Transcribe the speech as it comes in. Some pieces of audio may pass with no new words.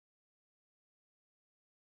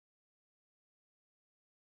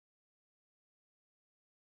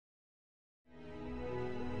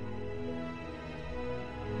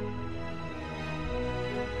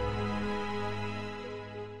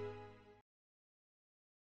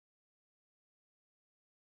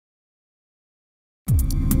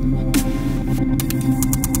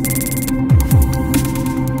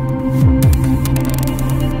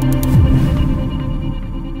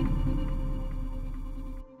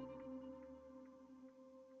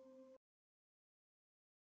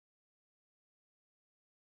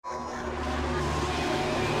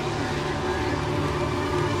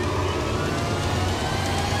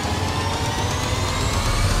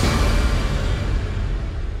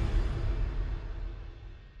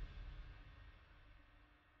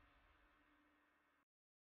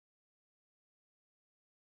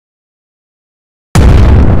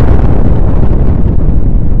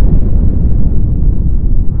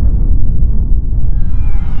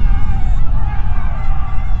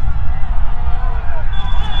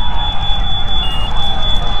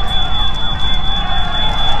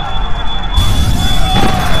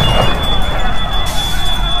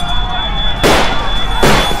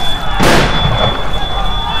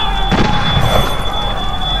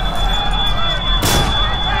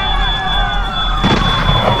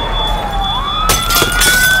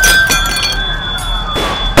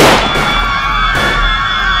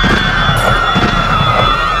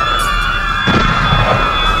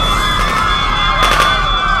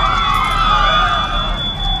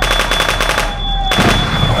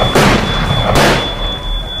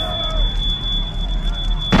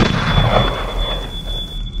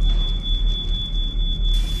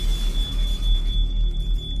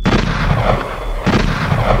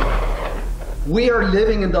We are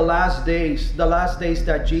living in the last days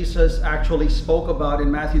that Jesus actually spoke about in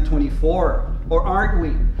Matthew 24, or aren't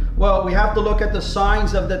we? Well, we have to look at the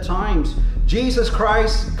signs of the times. Jesus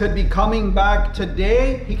Christ could be coming back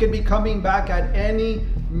today. He could be coming back at any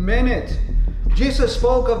minute. Jesus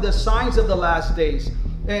spoke of the signs of the last days.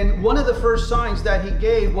 And one of the first signs that he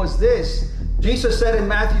gave was this. Jesus said in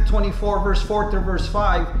Matthew 24, verse 4 to verse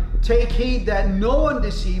 5, "Take heed that no one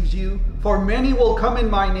deceives you, for many will come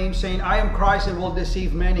in my name, saying, 'I am Christ,' and will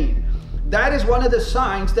deceive many." That is one of the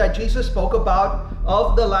signs that Jesus spoke about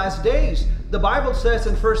of the last days. The Bible says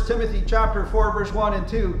in 1 Timothy chapter 4, verse 1 and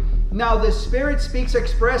 2, "Now the Spirit speaks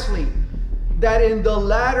expressly, that in the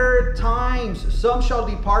latter times some shall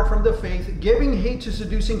depart from the faith, giving heed to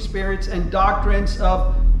seducing spirits and doctrines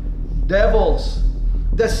of devils."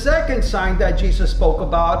 The second sign that Jesus spoke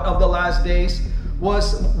about of the last days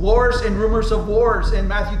was wars and rumors of wars in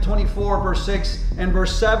Matthew 24, verse 6 and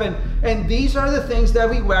verse 7. And these are the things that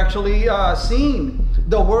we've actually seen.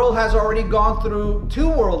 The world has already gone through 2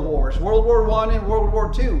 world wars, World War I and World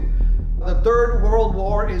War II. The third world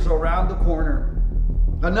war is around the corner.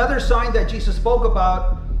 Another sign that Jesus spoke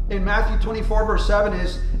about in Matthew 24, verse 7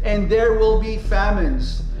 is, "And there will be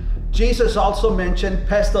famines." Jesus also mentioned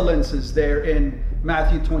pestilences there in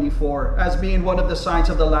Matthew 24 as being one of the signs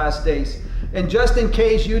of the last days. And just in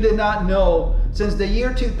case you did not know, since the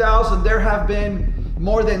year 2000, there have been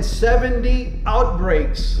more than 70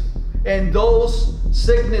 outbreaks. And those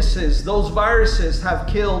sicknesses, those viruses have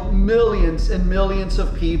killed millions and millions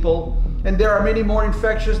of people. And there are many more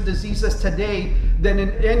infectious diseases today than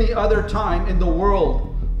in any other time in the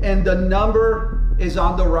world. And the number is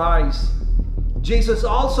on the rise. Jesus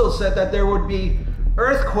also said that there would be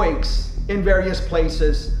earthquakes in various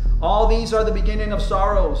places. All these are the beginning of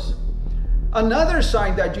sorrows. Another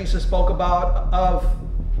sign that Jesus spoke about of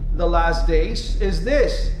the last days is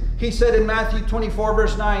this. He said in Matthew 24,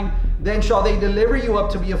 verse 9, "Then shall they deliver you up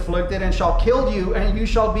to be afflicted, and shall kill you, and you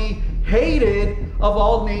shall be hated of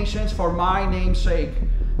all nations for my name's sake."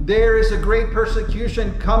 There is a great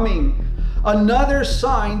persecution coming. Another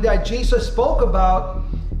sign that Jesus spoke about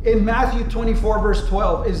in Matthew 24, verse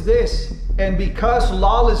 12 is this. "And because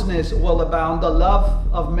lawlessness will abound, the love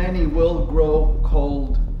of many will grow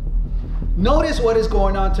cold." Notice what is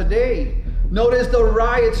going on today. Notice the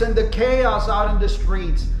riots and the chaos out in the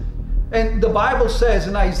streets. And the Bible says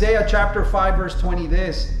in Isaiah chapter 5, verse 20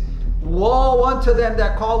 this, "Woe unto them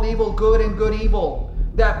that call evil good and good evil,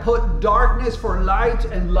 that put darkness for light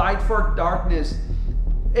and light for darkness."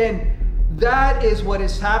 And that is what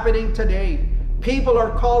is happening today. People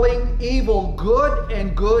are calling evil good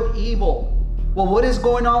and good evil. Well, what is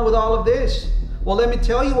going on with all of this? Well, let me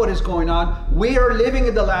tell you what is going on. We are living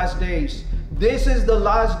in the last days. This is the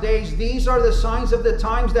last days. These are the signs of the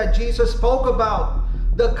times that Jesus spoke about.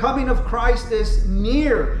 The coming of Christ is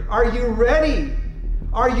near. Are you ready?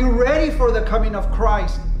 Are you ready for the coming of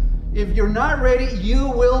Christ? If you're not ready, you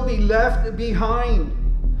will be left behind.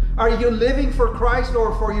 Are you living for Christ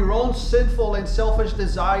or for your own sinful and selfish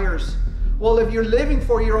desires? Well, if you're living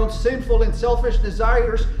for your own sinful and selfish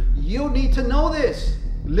desires, you need to know this.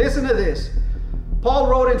 Listen to this. Paul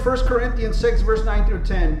wrote in 1 Corinthians 6, verse 9 through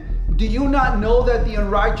 10, "Do you not know that the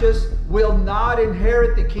unrighteous will not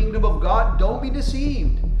inherit the kingdom of God? Don't be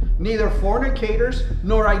deceived. Neither fornicators,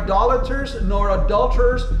 nor idolaters, nor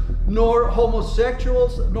adulterers, nor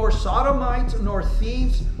homosexuals, nor sodomites, nor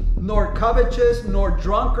thieves, nor covetous, nor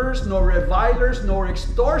drunkards, nor revilers, nor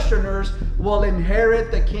extortioners will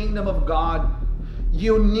inherit the kingdom of God."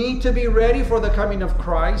 You need to be ready for the coming of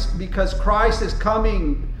Christ, because Christ is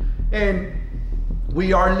coming, and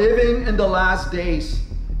we are living in the last days.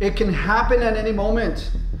 It can happen at any moment.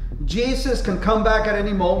 Jesus can come back at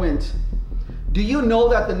any moment. Do you know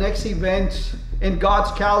that the next event in God's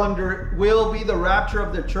calendar will be the rapture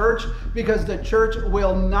of the church? Because the church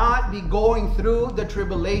will not be going through the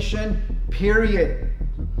tribulation period.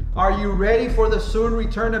 Are you ready for the soon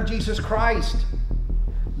return of Jesus Christ?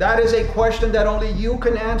 That is a question that only you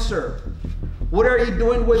can answer. What are you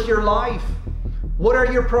doing with your life? What are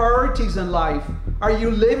your priorities in life? Are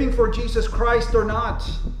you living for Jesus Christ or not?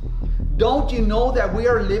 Don't you know that we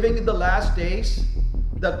are living in the last days?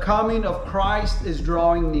 The coming of Christ is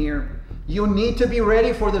drawing near. You need to be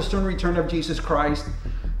ready for the soon return of Jesus Christ.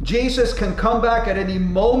 Jesus can come back at any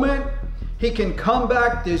moment. He can come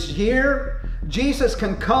back this year. Jesus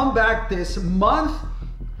can come back this month.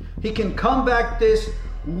 He can come back this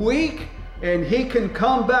week. And He can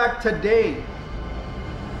come back today.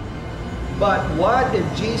 But what if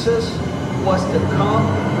Jesus was to come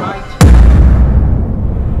right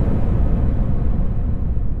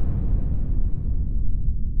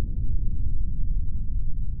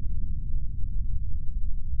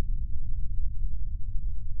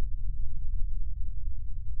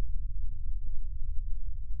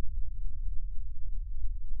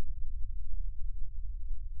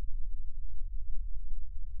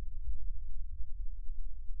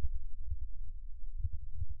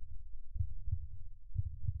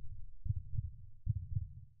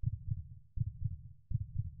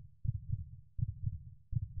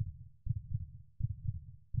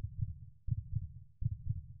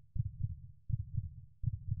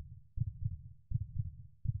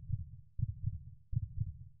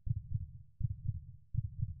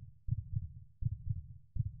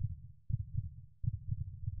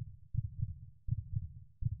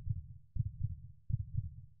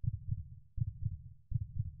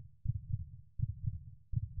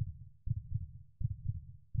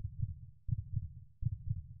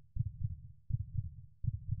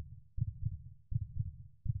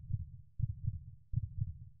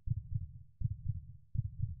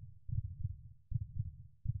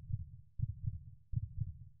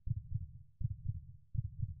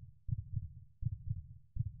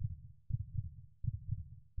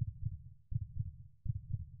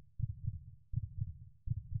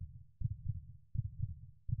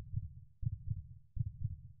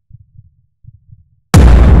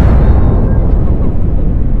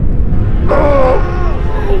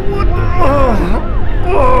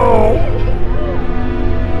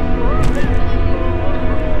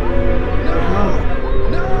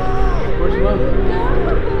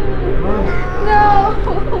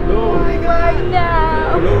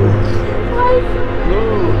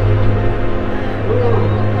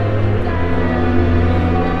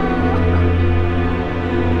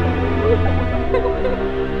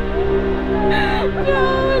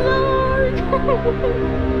Mom!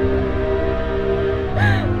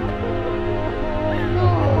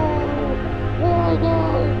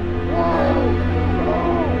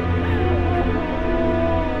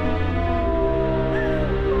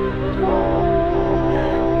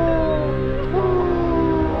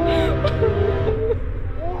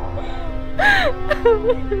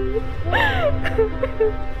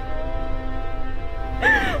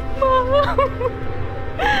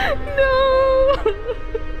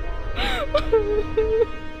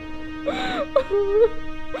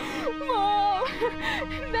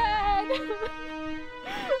 Dad!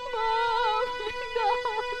 Mom!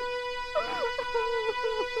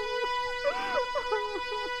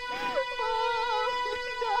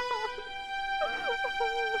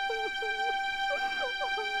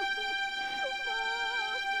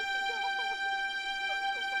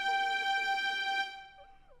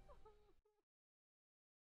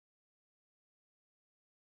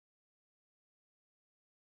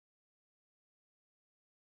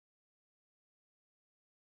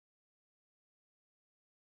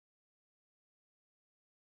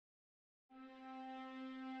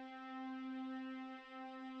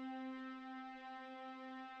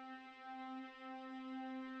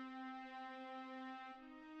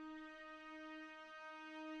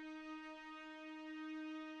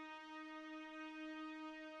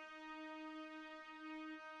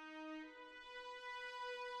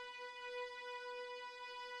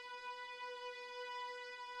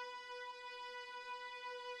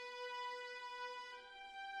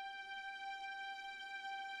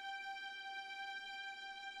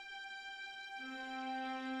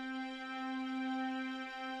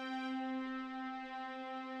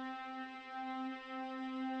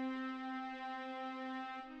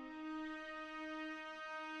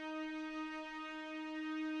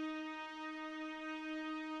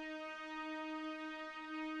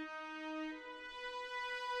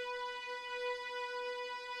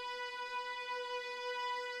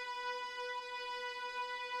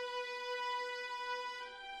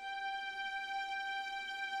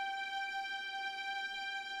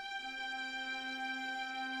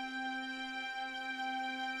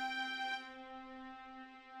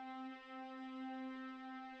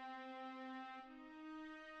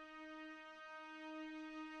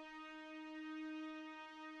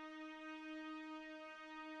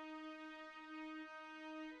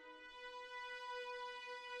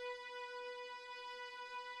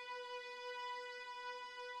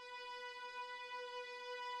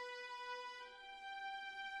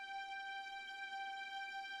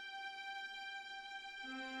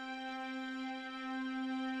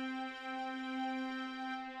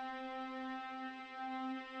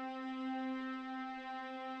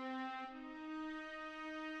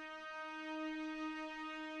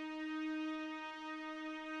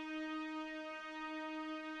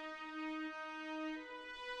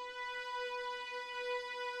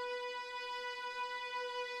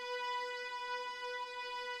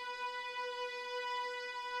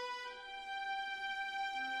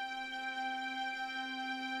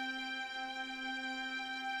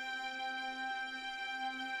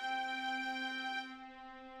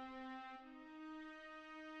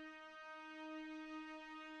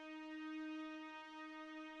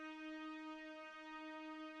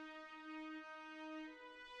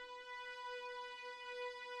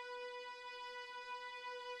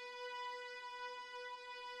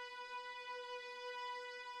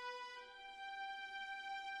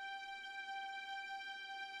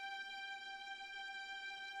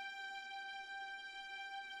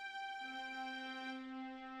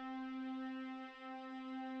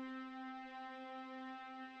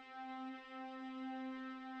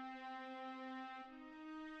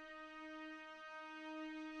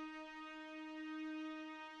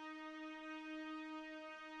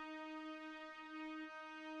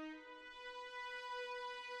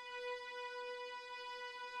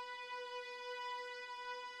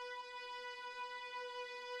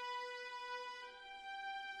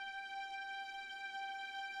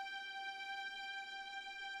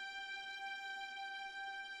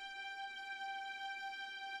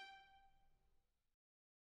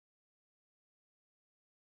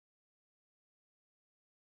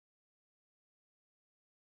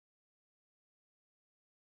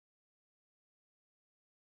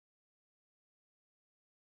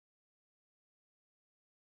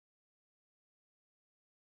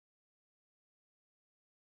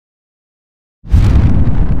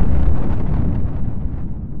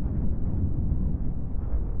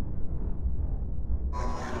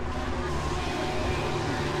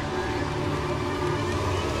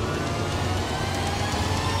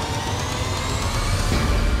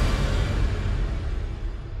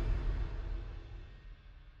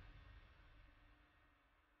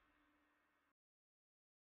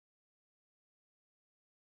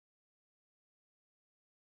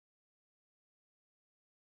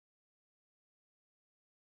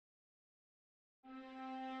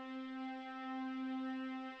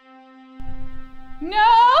 No!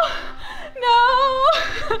 No!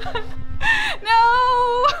 No!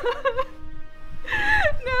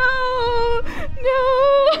 No! No!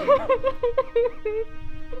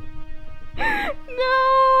 No!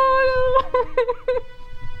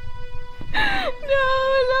 No,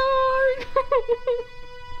 Lord!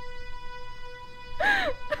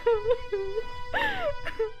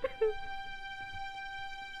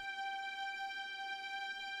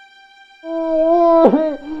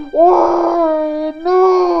 Why?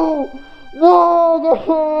 No! No,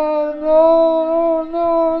 God! No,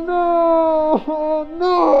 no, no!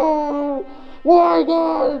 No! Why,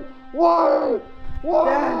 God? Why? Why?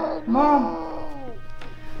 Dad, Mom.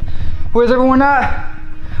 Where's everyone at?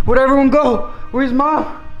 Where'd everyone go? Where's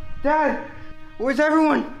Mom? Dad? Where's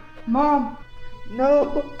everyone? Mom?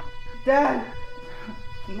 No. Dad?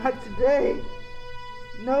 Not today.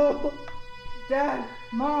 No. Dad?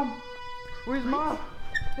 Mom? Where's Mom?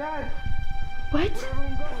 Dad? What? Where'd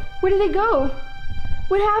everyone go? Where did they go?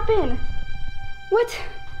 What happened? What?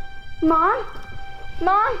 Mom?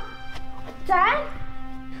 Mom? Dad?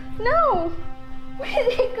 No! Where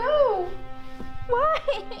did they go? Why?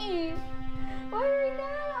 Why right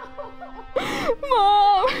now?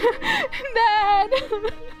 Mom! Dad!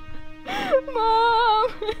 Mom!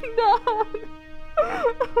 Dad!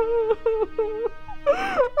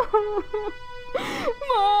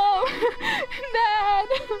 Mom! Dad!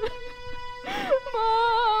 Mom! Dad!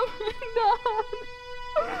 Mom!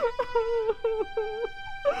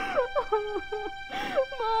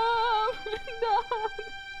 Dad!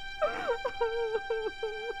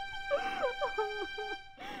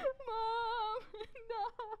 Mom!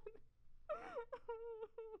 Dad!